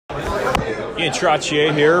Ian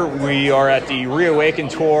Trottier here. We are at the Reawaken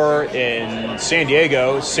Tour in San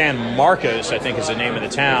Diego. San Marcos, I think, is the name of the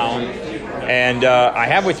town. And I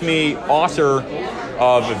have with me author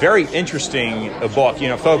of a very interesting book. You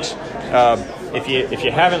know, folks, if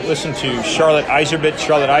you haven't listened to Charlotte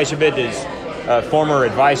Iserbyt is a former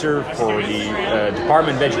advisor for the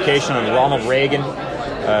Department of Education under Ronald Reagan.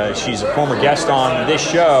 She's a former guest on this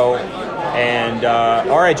show. And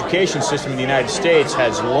our education system in the United States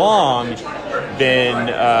has long been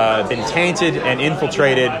tainted and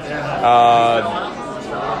infiltrated.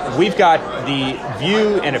 We've got the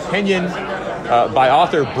view and opinion by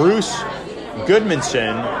author Bruce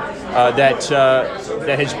Goodmanson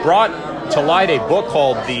that has brought to light a book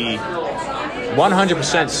called The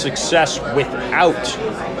 100% Success Without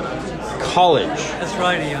College. That's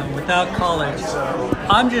right, Ian. Without college.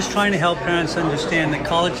 I'm just trying to help parents understand that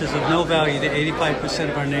college is of no value to 85%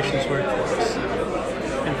 of our nation's workforce.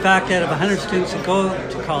 In fact, out of 100 students who go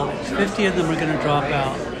to college, 50 of them are going to drop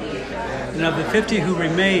out. And of the 50 who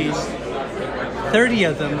remain, 30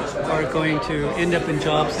 of them are going to end up in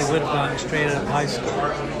jobs they would have gotten straight out of high school.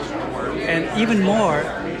 And even more,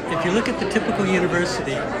 if you look at the typical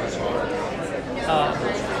university,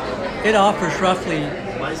 it offers roughly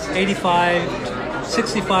 65,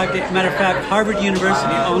 matter of fact, Harvard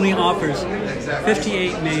University only offers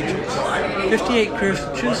 58 majors, 58 careers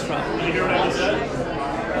to choose from.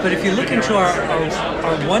 But if you look into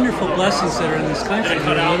our wonderful blessings that are in this country,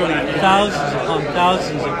 there are literally thousands upon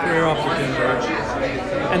thousands of career opportunities.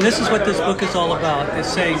 And this is what this book is all about.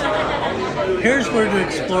 It's saying, here's where to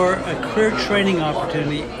explore a career training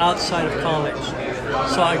opportunity outside of college.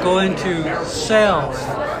 So I go into sales,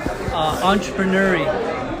 entrepreneuring,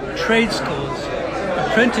 trade schools,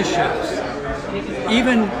 apprenticeships,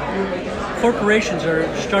 even corporations are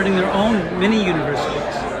starting their own mini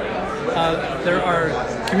universities. There are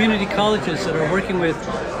community colleges that are working with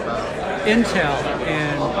Intel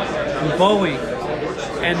and Boeing,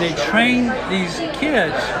 and they train these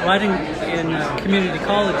kids right in community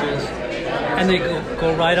colleges, and they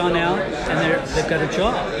go right on out, and they've got a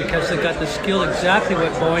job because they've got the skill exactly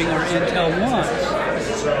what Boeing or Intel wants.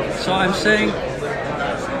 So I'm saying,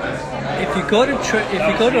 if you go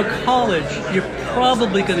to a college, you're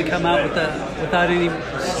probably going to come out without any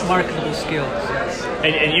marketable skills.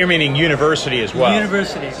 And you're meaning university as well?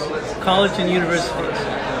 Universities, college and universities.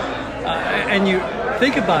 And you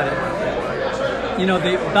think about it, you know,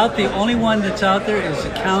 about the only one that's out there is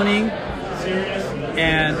accounting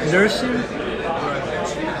and nursing.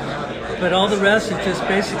 But all the rest is just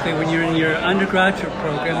basically, when you're in your undergraduate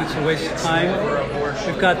program, it's a waste of time.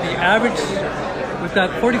 We've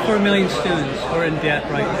got 44 million students who are in debt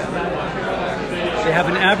right now. They have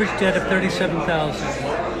an average debt of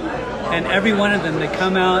 $37,000. And every one of them, they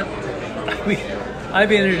come out. I mean,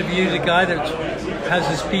 I've interviewed a guy that has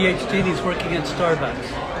his PhD and he's working at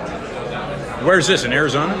Starbucks. Where's this, in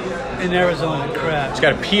Arizona? In Arizona, correct. He's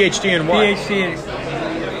got a PhD in what? PhD in,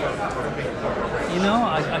 you know,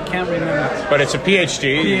 I can't remember. But it's a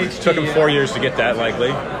PhD. It took him 4 years to get that,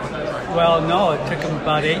 likely. Well, no, it took him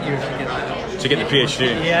about 8 years to get that. To get the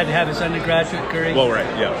PhD? He had to have his undergraduate degree. Well, right,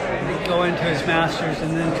 yeah. And go into his master's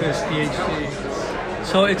and then to his PhD.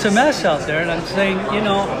 So it's a mess out there, and I'm saying, you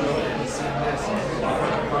know,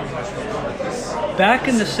 back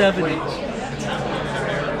in the 70s,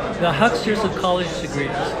 the hucksters of college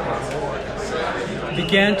degrees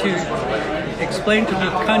began to explain to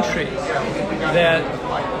the country that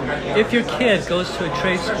if your kid goes to a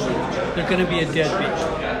trade school, they're going to be a deadbeat.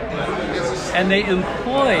 And they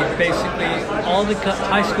employed basically all the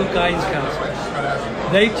high school guidance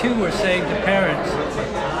counselors. They too were saying to parents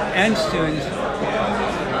and students,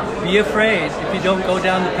 be afraid if you don't go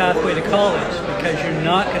down the pathway to college, because you're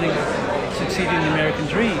not going to succeed in the American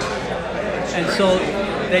dream. And so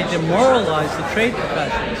they demoralized the trade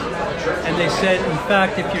professions. And they said, in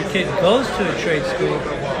fact, if your kid goes to a trade school,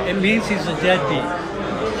 it means he's a deadbeat.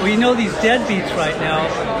 Well, you know, these deadbeats right now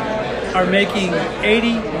are making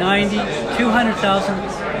 80, 90, 200,000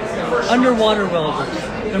 underwater welders.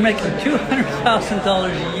 They're making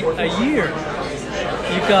 $200,000 a year.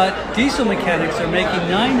 You've got diesel mechanics that are making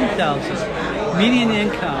 $90,000 median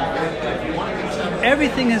income.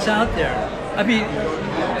 Everything is out there. I mean,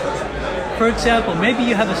 for example, maybe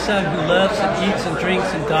you have a son who loves and eats and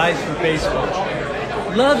drinks and dies for baseball.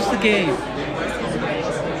 Loves the game.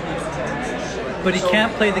 But he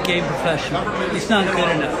can't play the game professionally. He's not good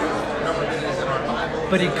enough.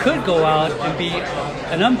 But he could go out and be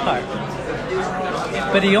an umpire.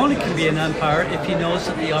 But he only can be an umpire if he knows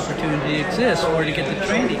that the opportunity exists or to get the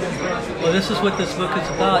training. Well, this is what this book is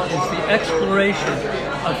about, is the exploration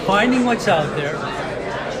of finding what's out there,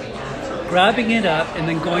 grabbing it up and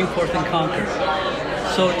then going forth and conquer.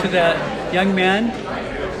 So to that young man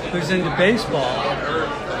who's into baseball,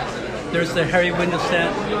 there's the Harry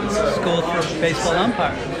Windelstedt School for Baseball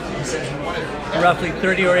Umpire. Roughly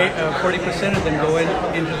 30 or 40% of them go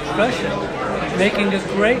into the profession, making a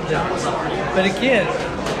great living. But again,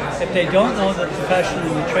 if they don't know that the profession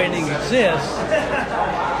and the training exists,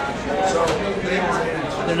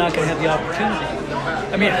 they're not going to have the opportunity.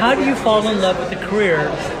 I mean, how do you fall in love with a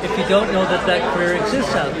career if you don't know that that career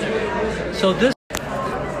exists out there? So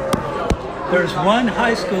there's one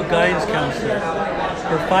high school guidance counselor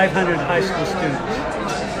for 500 high school students.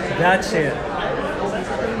 That's it.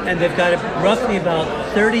 And they've got roughly about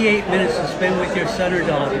 38 minutes to spend with your son or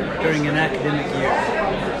daughter during an academic year.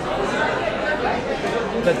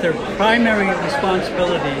 But their primary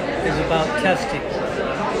responsibility is about testing.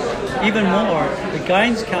 Even more, the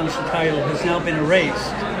guidance counselor title has now been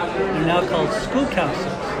erased. They're now called school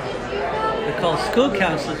counselors. They're called school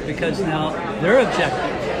counselors because now their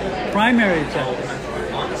objective, primary objective,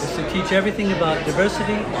 is to teach everything about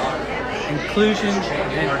diversity, inclusion,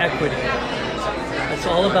 and equity. It's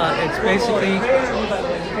all about, it's basically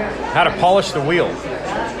how to polish the wheel.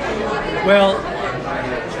 Well,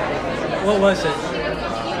 what was it?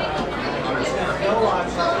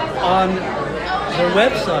 On their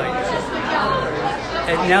website,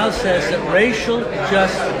 it now says that racial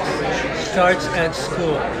justice starts at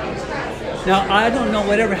school. Now, I don't know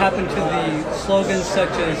whatever happened to the slogans such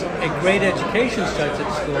as a great education starts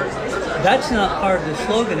at school. That's not part of the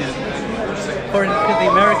slogan anymore. According to the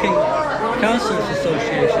American Counselors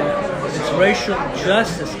Association, it's racial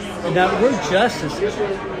justice. And that word justice,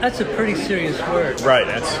 that's a pretty serious word. Right,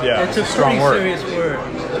 it's a strong pretty word. Serious word.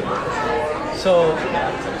 So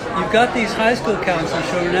you've got these high school counselors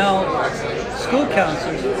who are now school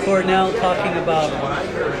counselors who are now talking about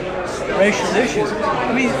racial issues.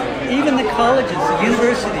 I mean, even the colleges, the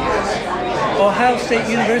universities, Ohio State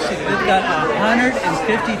University, they've got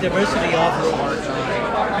 150 diversity officers.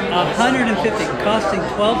 150, costing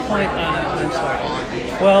 $12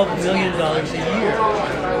 million a year.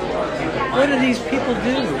 What do these people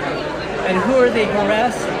do? And who are they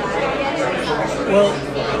harassing? Well,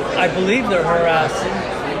 I believe they're harassing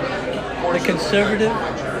the conservative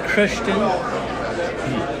Christian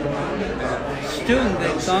student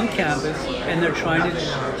that's on campus, and they're trying to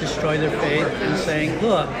destroy their faith and saying,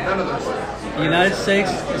 look, the United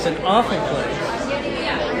States is an awful place.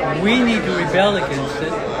 We need to rebel against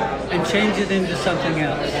it and change it into something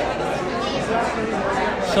else.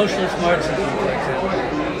 Socialist Marxism, for example.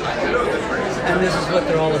 And this is what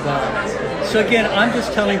they're all about. So again, I'm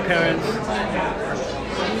just telling parents,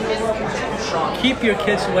 keep your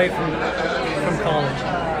kids away from college.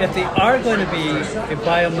 If they are going to be a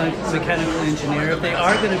biomechanical engineer, if they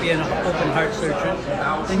are going to be an open heart surgeon,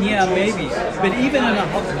 then yeah, maybe. But even in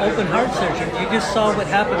an open heart surgeon, you just saw what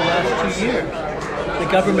happened the last 2 years. The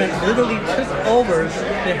government literally took over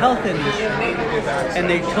the health industry, and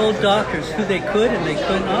they told doctors who they could and they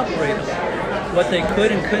couldn't operate on, what they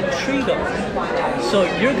could and couldn't treat on. So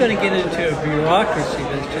you're going to get into a bureaucracy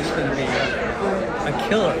that's just going to be a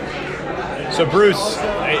killer. So Bruce,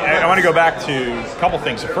 I want to go back to a couple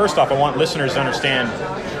things. So first off, I want listeners to understand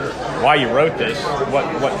why you wrote this,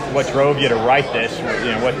 what drove you to write this,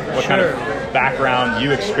 what Sure. kind of background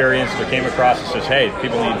you experienced or came across that says, hey,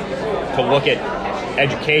 people need to look at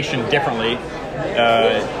education differently.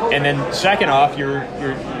 And then second off, you're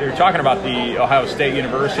talking about the Ohio State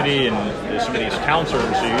University and some of these counselors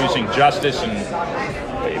are using justice,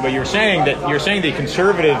 but you're saying the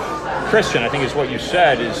conservative Christian, I think is what you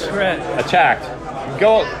said, is Correct. Attacked.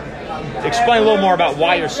 Go explain a little more about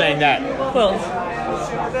why you're saying that. Well,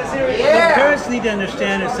 what parents need to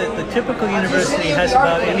understand is that the typical university has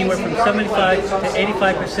about anywhere from 75 to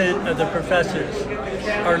 85% of the professors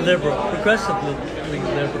are liberal, progressively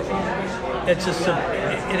liberal. It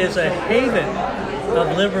is a haven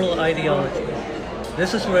of liberal ideology.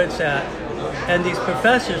 This is where it's at. And these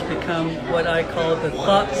professors become what I call the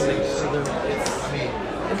thought police.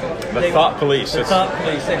 The thought police. The thought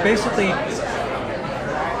police. They basically,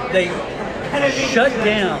 they shut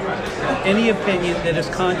down any opinion that is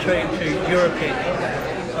contrary to your opinion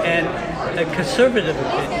and a conservative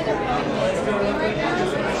opinion.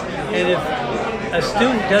 And if a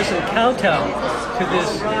student doesn't kowtow to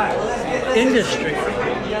this industry,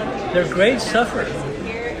 their grades suffer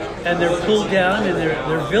and they're pulled down and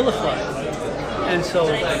they're vilified. And so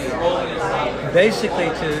basically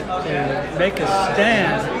to make a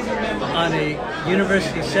stand on a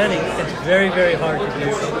university setting, it's very, very hard to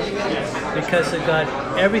do because they've got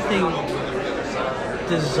everything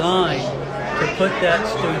designed to put that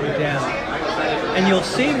student down. And you'll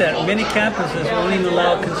see that many campuses won't even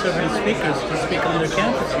allow conservative speakers to speak on their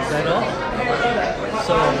campuses at all.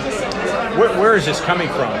 So, where is this coming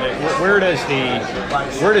from? Where does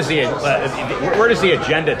the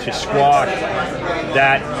agenda to squash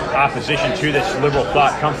that opposition to this liberal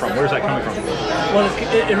thought come from? Where's that coming from? well,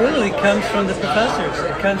 it really comes from the professors.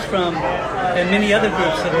 It comes from, and many other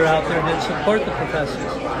groups that are out there that support the professors.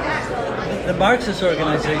 The Marxist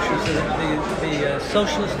organizations, the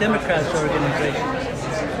Socialist Democrats organizations,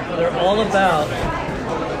 they're all about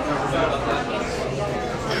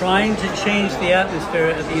trying to change the atmosphere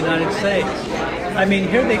of the United States. I mean,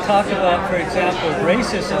 here they talk about, for example,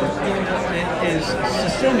 racism is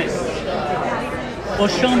systemic. Well,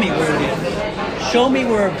 show me where it is. Show me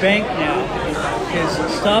where a bank now is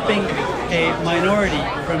stopping a minority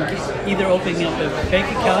from either opening up a bank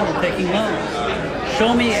account or taking loans.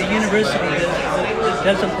 Show me a university that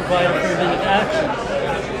doesn't provide affirmative action.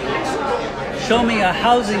 Show me a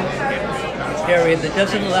housing area that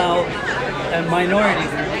doesn't allow a minority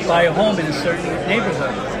to buy a home in a certain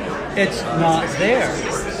neighborhood. It's not there.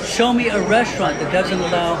 Show me a restaurant that doesn't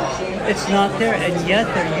allow, it's not there, and yet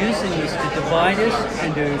they're using this to divide us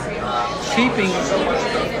and to cheapen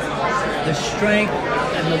the strength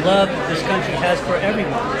and the love that this country has for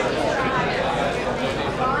everyone.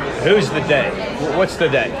 Who's the they? What's the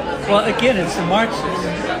they? Well, again, it's the Marxists.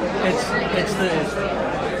 It's the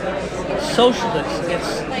socialists.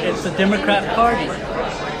 It's the Democrat Party.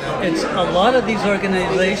 It's a lot of these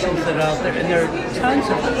organizations that are out there, and there are tons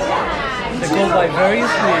of them that go by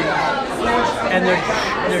various names. And they're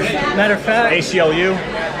matter of fact, ACLU.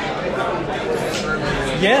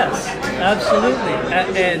 Yes, absolutely,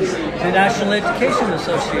 and the National Education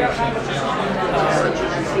Association.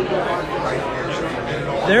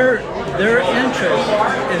 Their interest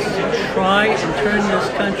is to try and turn this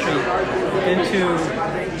country into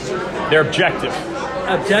their objective,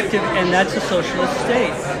 and that's a socialist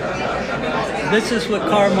state. This is what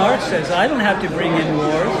Karl Marx says. I don't have to bring in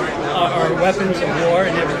wars or weapons of war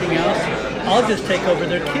and everything else. I'll just take over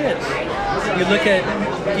their kids. You look at,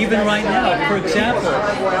 even right now, for example,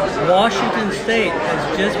 Washington State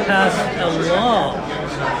has just passed a law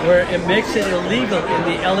where it makes it illegal in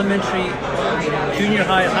the elementary, junior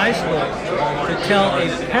high, high school to tell a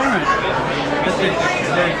parent that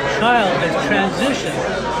their child has transitioned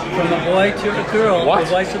from a boy to a girl or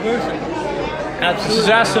vice versa. Absolutely. This is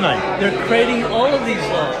asinine. They're creating all of these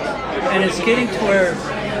laws, and it's getting to where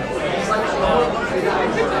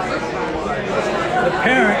the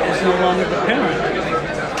parent is no longer the parent.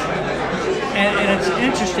 And it's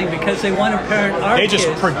interesting because they want to parent our kids. They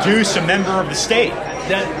just produce a member of the state.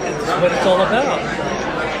 That's what it's all about.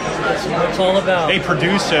 That's what it's all about. They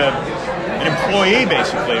produce an employee,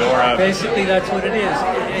 basically, Basically, that's what it is.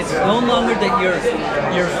 It's no longer that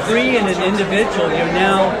you're free and an individual. You're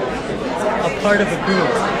now a part of a group,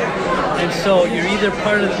 and so you're either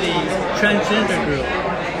part of the transgender group,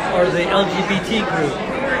 or the LGBT group,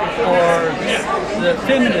 or the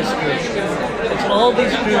feminist group. It's all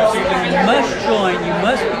these groups that you must join. You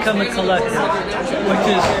must become a collective, which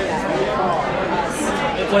is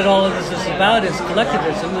what all of this is about, is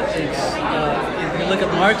collectivism. It's, if you look at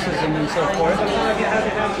Marxism and so forth,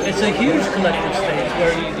 it's a huge collective state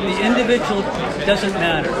where the individual doesn't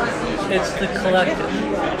matter. It's the collective.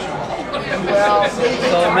 So, as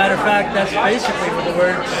a matter of fact, that's basically where the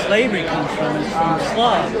word slavery comes from. It's from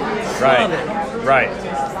Slav. Slavic. Right.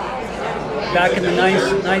 Back in the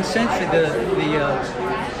 9th century, the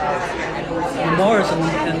Moors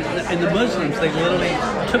and the Muslims, they literally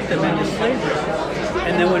took them into slavery.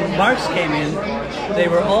 And then when Marx came in, they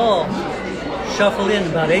were all shuffled in,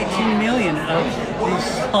 about 18 million of these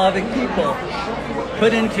Slavic people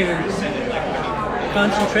put into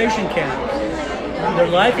concentration camps. Their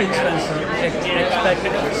life expectancy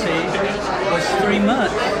was 3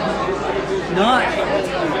 months.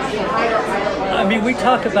 I mean, we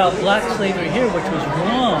talk about black slavery here, which was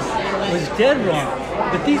wrong, was dead wrong.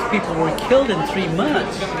 But these people were killed in 3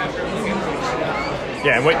 months.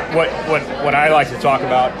 Yeah, and what I like to talk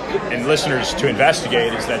about and listeners to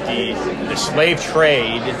investigate is that the slave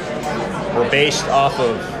trade were based off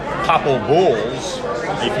of papal bulls.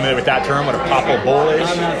 Are you familiar with that term, what a papal bull is?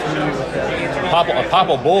 I'm not familiar with that. A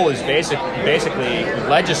papal bull is basically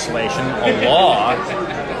legislation, a law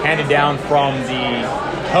handed down from the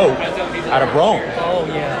Pope out of Rome. Oh,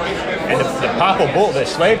 yeah. And the papal bull, the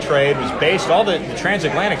slave trade was based, all the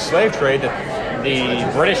transatlantic slave trade that the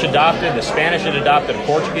British adopted, the Spanish had adopted, the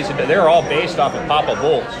Portuguese adopted, they're all based off of papal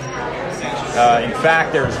bulls. In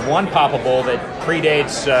fact, there's one papal bull that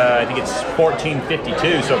predates, I think it's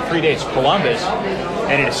 1452, so it predates Columbus,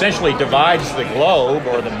 and it essentially divides the globe,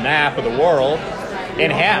 or the map of the world,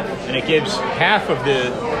 in half, and it gives half of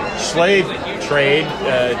the slave trade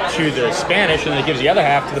to the Spanish, and it gives the other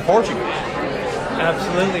half to the Portuguese.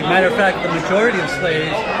 Absolutely. Matter of fact, the majority of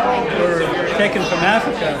slaves were taken from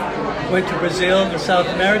Africa, went to Brazil, the South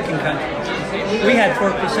American countries. We had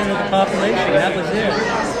 4% of the population, that was it.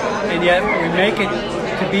 And yet we make it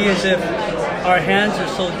to be as if our hands are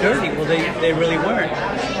so dirty. Well, they really weren't.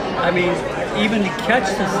 I mean, even to catch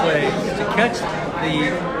the slaves, to catch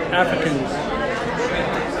the Africans,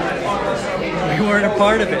 we weren't a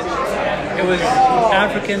part of it. It was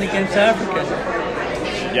African against African.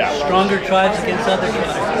 Yeah. Stronger tribes against other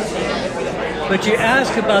tribes. But you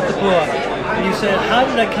asked about the book, and you said, how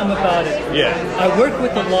did I come about it? Yeah. I worked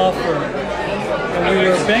with a law firm, and we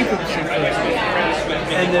were a bankruptcy firm.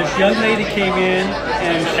 And this young lady came in,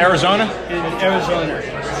 and Arizona? In Arizona.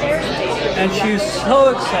 And she was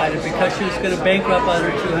so excited because she was going to bankrupt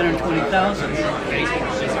under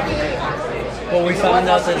 $220,000. Well, we found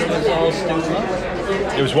out that it was all student loan.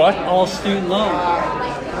 It was what? All student loan.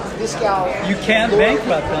 You can't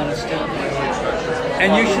bankrupt on a student loan.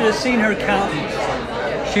 And you should have seen her countenance.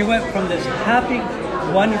 She went from this happy,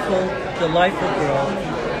 wonderful, delightful girl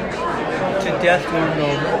to death warmed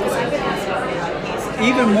over.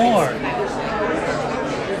 Even more.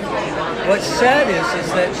 What's sad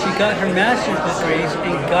is that she got her master's degrees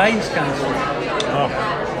in guidance counseling. Oh.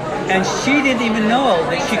 And she didn't even know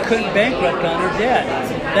that she couldn't bankrupt on her debt.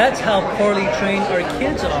 That's how poorly trained our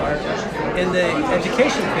kids are in the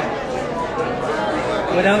education field.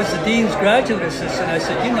 When I was the dean's graduate assistant, I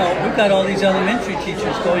said, you know, we've got all these elementary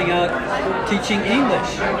teachers going out teaching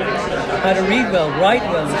English, how to read well, write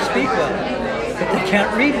well, and speak well. But they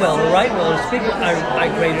can't read well, or write well, or speak well. I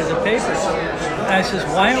graded the papers. And I says,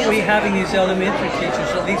 why aren't we having these elementary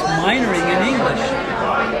teachers at least minoring in English?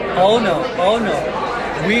 Oh no, oh no.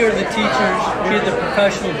 We are the teachers, we are the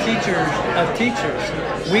professional teachers of teachers.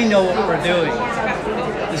 We know what we're doing.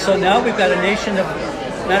 And so now we've got a nation of,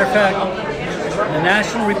 matter of fact, the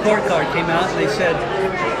national report card came out and they said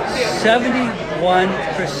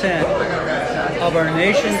 71% of our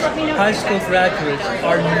nation's high school graduates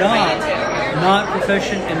are not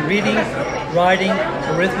proficient in reading, writing,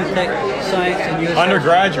 arithmetic, science, and US.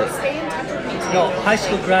 Undergraduate. No, high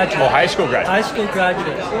school graduate. Oh, high school graduate. High school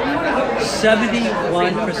graduate.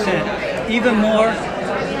 71%. Even more,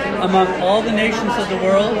 among all the nations of the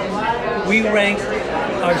world, we rank,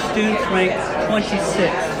 our students rank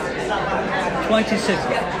 26. 26.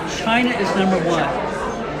 China is number 1.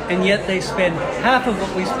 And yet they spend half of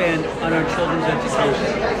what we spend on our children's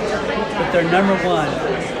education. But they're number 1.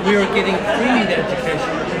 We are getting free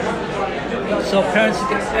education. So parents,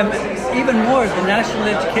 even more, the National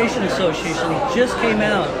Education Association just came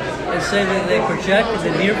out and said that they project in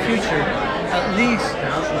the near future at least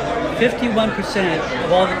 51%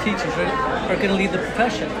 of all the teachers are going to leave the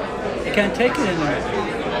profession. They can't take it anymore.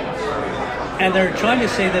 And they're trying to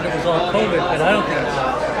say that it was all COVID, but I don't think it's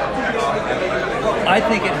all. I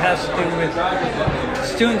think it has to do with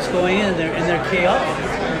students going in there and they're chaotic.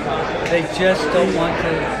 They just don't want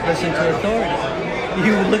to listen to authority.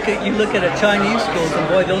 You look at a Chinese school, and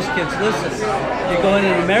boy, those kids listen. You go in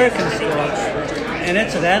an American school, and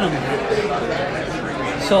it's an animal.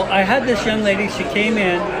 So I had this young lady. She came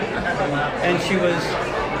in, and she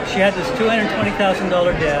had this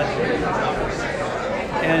 $220,000 debt,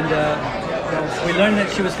 and we learned that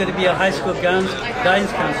she was going to be a high school guidance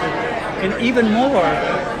counselor, and even more,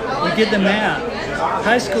 we did the math.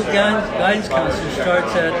 High school guidance counselor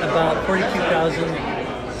starts at about $42,000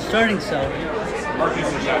 starting salary.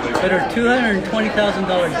 But her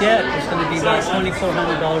 $220,000 debt was going to be about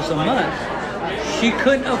 $2,400 a month. She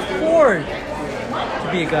couldn't afford to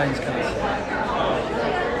be a guidance counselor.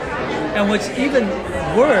 And what's even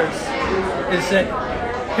worse is that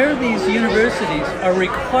here these universities are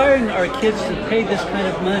requiring our kids to pay this kind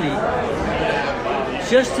of money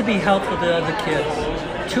just to be helpful to other kids.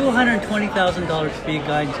 $220,000 to be a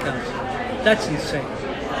guidance counselor. That's insane.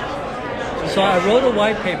 So I wrote a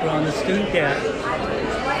white paper on the student debt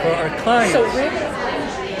for our clients.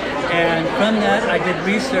 And from that, I did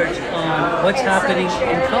research on what's happening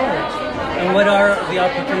in college and what are the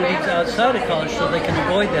opportunities outside of college so they can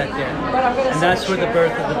avoid that debt. And that's where the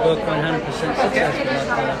birth of the book 100% Successful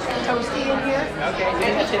College. Toasty in here?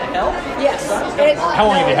 Yes. How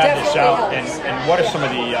long have you had this out, and what are some of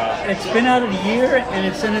the... It's been out a year, and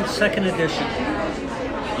it's in its second edition.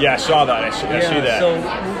 Yeah, I saw that. I see that. So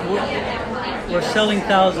we're selling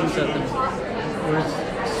thousands of them. We're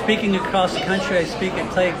speaking across the country. I speak at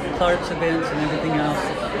Clay Clark's events and everything else.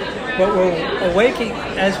 But we're awakening,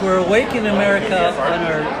 as we're awakening America on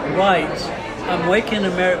our rights. I'm waking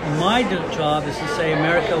America. My job is to say,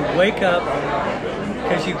 America, wake up.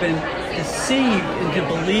 because you've been deceived into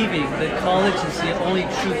believing that college is the only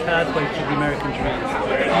true pathway to the American dream.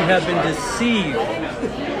 You have been deceived.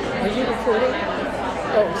 Are you recording?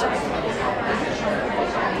 Oh, sorry.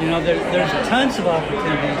 You know, there's tons of opportunities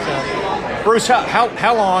out there. Bruce,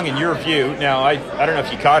 how long, in your view, now I don't know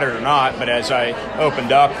if you caught it or not, but as I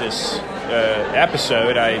opened up this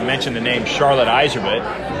episode, I mentioned the name Charlotte Iserbyt.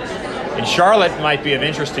 And Charlotte might be of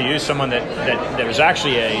interest to you, someone that was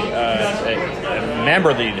actually a member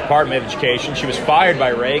of the Department of Education. She was fired by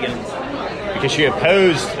Reagan because she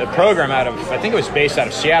opposed a program out of, I think it was based out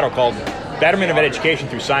of Seattle, called Betterment of Education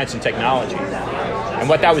Through Science and Technology. And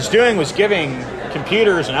what that was doing was giving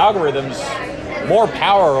computers and algorithms more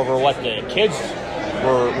power over what the kids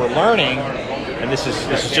were learning. And this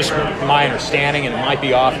is just my understanding, and it might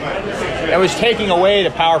be off. That was taking away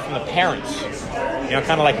the power from the parents. You know,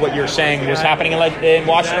 kind of like what you're saying was happening in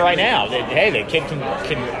Washington right now. Hey, the kid can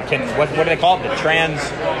what do they call it? The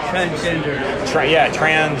Transgender.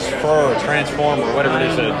 Transfer, or transform, or whatever it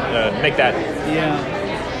is to make that. Yeah.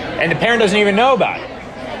 And the parent doesn't even know about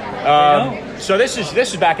it. So this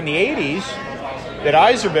is back in the 80s that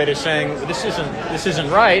Iserbyt is saying this isn't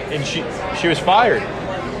right, and she was fired.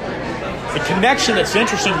 The connection that's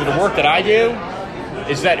interesting to the work that I do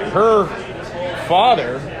is that her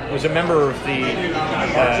father was a member of the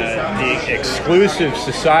exclusive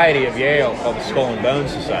society of Yale called the Skull and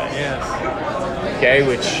Bones Society. Yes. Okay,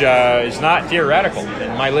 which is not theoretical,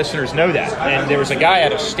 and my listeners know that. And there was a guy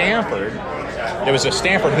out of Stanford, there was a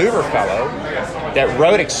Stanford Hoover Fellow that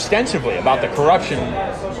wrote extensively about the corruption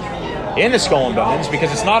in the Skull and Bones,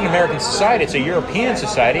 because it's not an American society, it's a European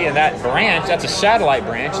society, and that branch, that's a satellite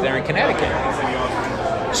branch there in Connecticut.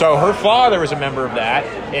 So her father was a member of that,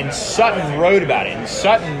 and Sutton wrote about it. And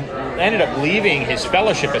Sutton ended up leaving his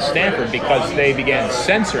fellowship at Stanford because they began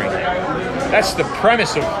censoring him. That's the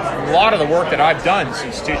premise of a lot of the work that I've done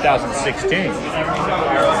since 2016.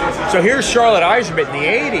 So here's Charlotte Iserbyt in the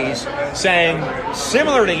 80s saying,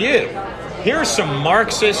 similar to you, here's some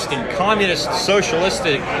Marxist and communist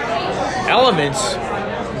socialistic elements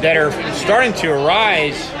that are starting to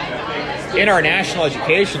arise in our national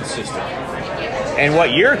education system. And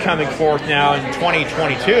what you're coming forth now in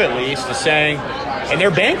 2022 at least is saying, and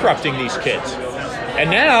they're bankrupting these kids. And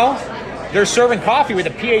now they're serving coffee with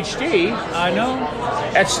a PhD. I know.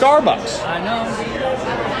 At Starbucks. I know.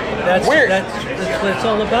 That's what it's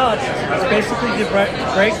all about. It's basically to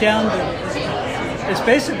break down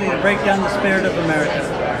the spirit of America.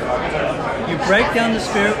 You break down the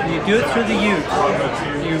spirit, and you do it through the youth.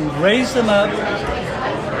 You raise them up.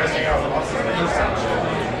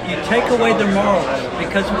 You take away their morals,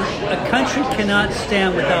 because a country cannot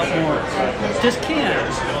stand without morals. It just can't.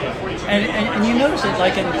 And you notice it,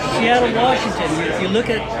 like in Seattle, Washington, you look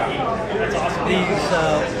at these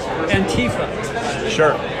Antifa.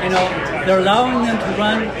 Sure. You know, they're allowing them to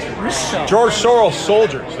run rickshaws. George Soros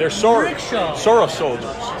soldiers. They're rickshaws. Soros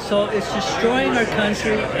soldiers. So it's destroying our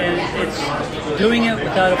country, and it's doing it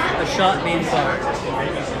without a shot being fired.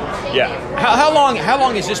 Yeah. How long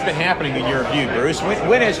has this been happening in your view, Bruce?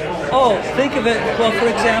 When is? Oh, think of it. Well, for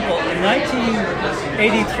example, in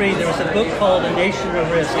 1983, there was a book called A Nation at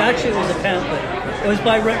Risk. Actually, it was a pamphlet. It was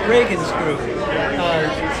by Reagan's group,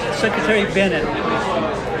 Secretary Bennett,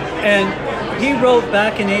 and he wrote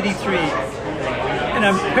back in '83, and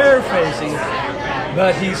I'm paraphrasing,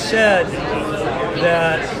 but he said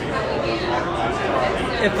that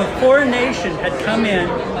if a foreign nation had come in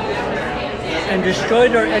and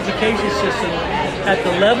destroyed our education system at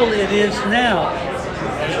the level it is now,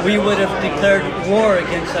 we would have declared war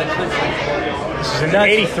against that country. This is in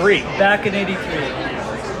 '83. Back in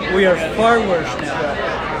 '83. We are far worse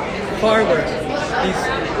now. Far worse.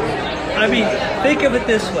 I mean, think of it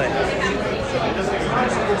this way.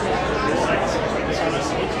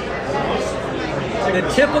 The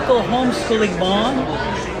typical homeschooling mom,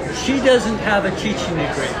 she doesn't have a teaching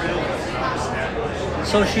degree.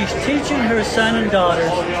 So she's teaching her son and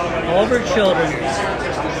daughters, all of her children,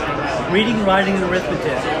 reading, writing, and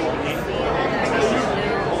arithmetic.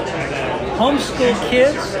 Homeschool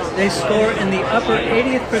kids, they score in the upper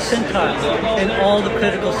 80th percentile in all the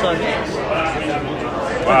critical subjects.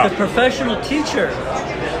 But the professional teacher,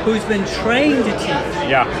 who's been trained to teach,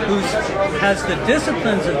 who has the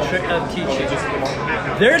disciplines of teaching,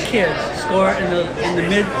 their kids score in the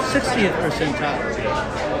mid 60th percentile.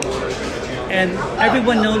 And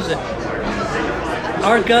everyone knows it.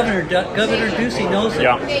 Our Governor Ducey knows it.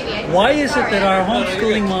 Yeah. Why is it that our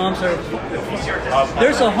homeschooling moms are...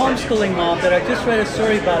 There's a homeschooling mom that I just read a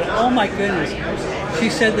story about. Oh my goodness. She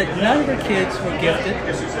said that none of her kids were gifted,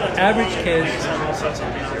 average kids.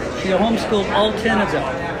 She homeschooled all 10 of them.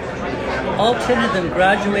 All 10 of them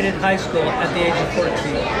graduated high school at the age of 14.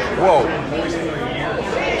 Whoa.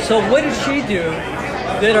 So what did she do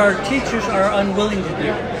that our teachers are unwilling to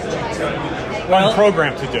do? Well,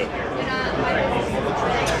 Programmed to do.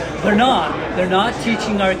 they're not. They're not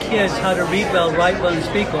teaching our kids how to read well, write well, and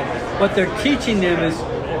speak well. What they're teaching them is,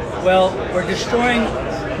 well, we're destroying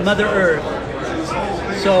Mother Earth.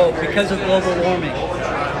 So because of global warming.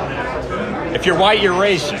 If you're white, you're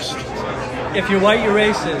racist. If you're white, you're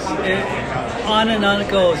racist. On and on it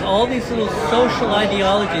goes. All these little social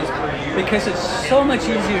ideologies, because it's so much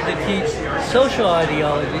easier to teach social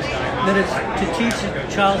ideologies than it's to teach a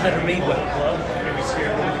child how to read well.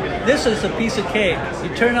 This is a piece of cake.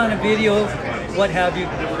 You turn on a video, what have you,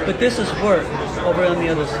 but this is work over on the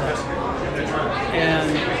other side.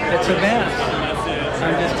 And it's a mess.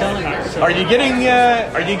 I'm just telling you. So, Are you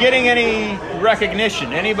getting any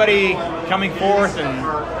recognition? Anybody coming forth and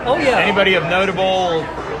oh yeah. anybody of notable?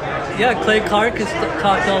 Yeah, Clay Clark has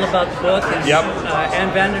talked all about the book. And, Yep.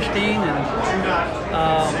 Ann Vandersteen and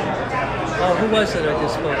who was it I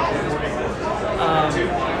just spoke to?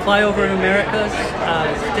 Fly Over in America,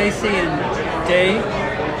 Stacy and Dave.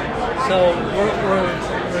 So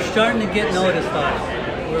we're starting to get noticed by it.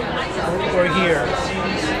 We're here.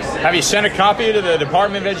 Have you sent a copy to the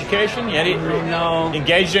Department of Education? No.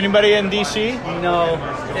 Engaged anybody in D.C.? No.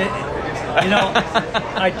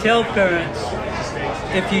 I tell parents,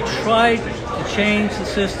 if you try to change the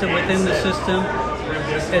system within the system,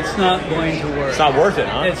 it's not going to work. It's not worth it,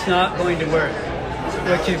 huh? It's not going to work.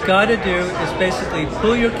 What you've got to do is basically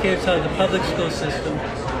pull your kids out of the public school system,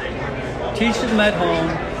 teach them at home,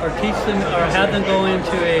 or have them go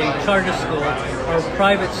into a charter school or a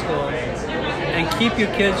private school, and keep your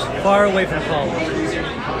kids far away from college.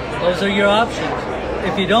 Those are your options.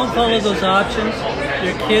 If you don't follow those options,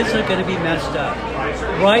 your kids are going to be messed up.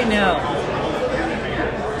 Right now,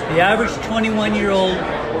 the average 21-year-old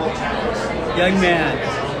young man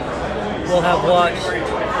will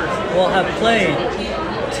have played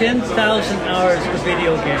 10,000 hours of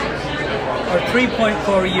video games, or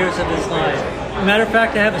 3.4 years of his life. Matter of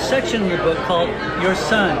fact, I have a section in the book called Your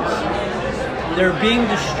Sons. They're being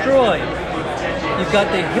destroyed. You've got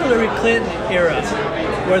the Hillary Clinton era,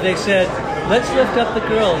 where they said, let's lift up the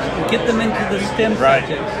girls and get them into the STEM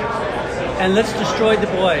subjects, and let's destroy the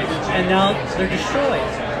boys. And now they're destroyed.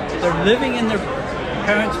 They're living in their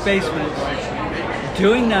parents' basements,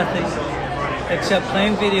 doing nothing except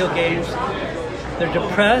playing video games. They're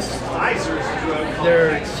depressed,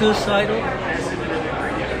 they're suicidal,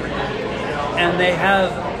 and they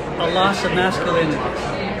have a loss of masculinity.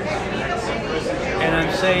 And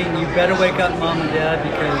I'm saying you better wake up, Mom and Dad,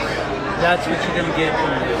 because that's what you're going to get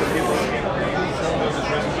from this.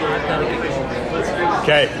 So I've got to get going.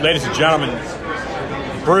 Okay, ladies and gentlemen,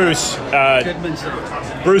 Bruce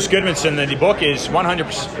Goodmanson. The book is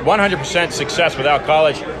 100% Success Without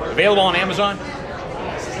College. Available on Amazon?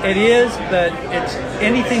 It is, but it's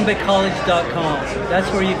anythingbutcollege.com. That's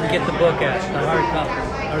where you can get the book at, the hard copy,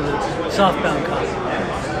 or the softbound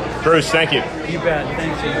copy. Bruce, thank you. You bet.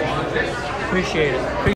 Thank you. Appreciate it.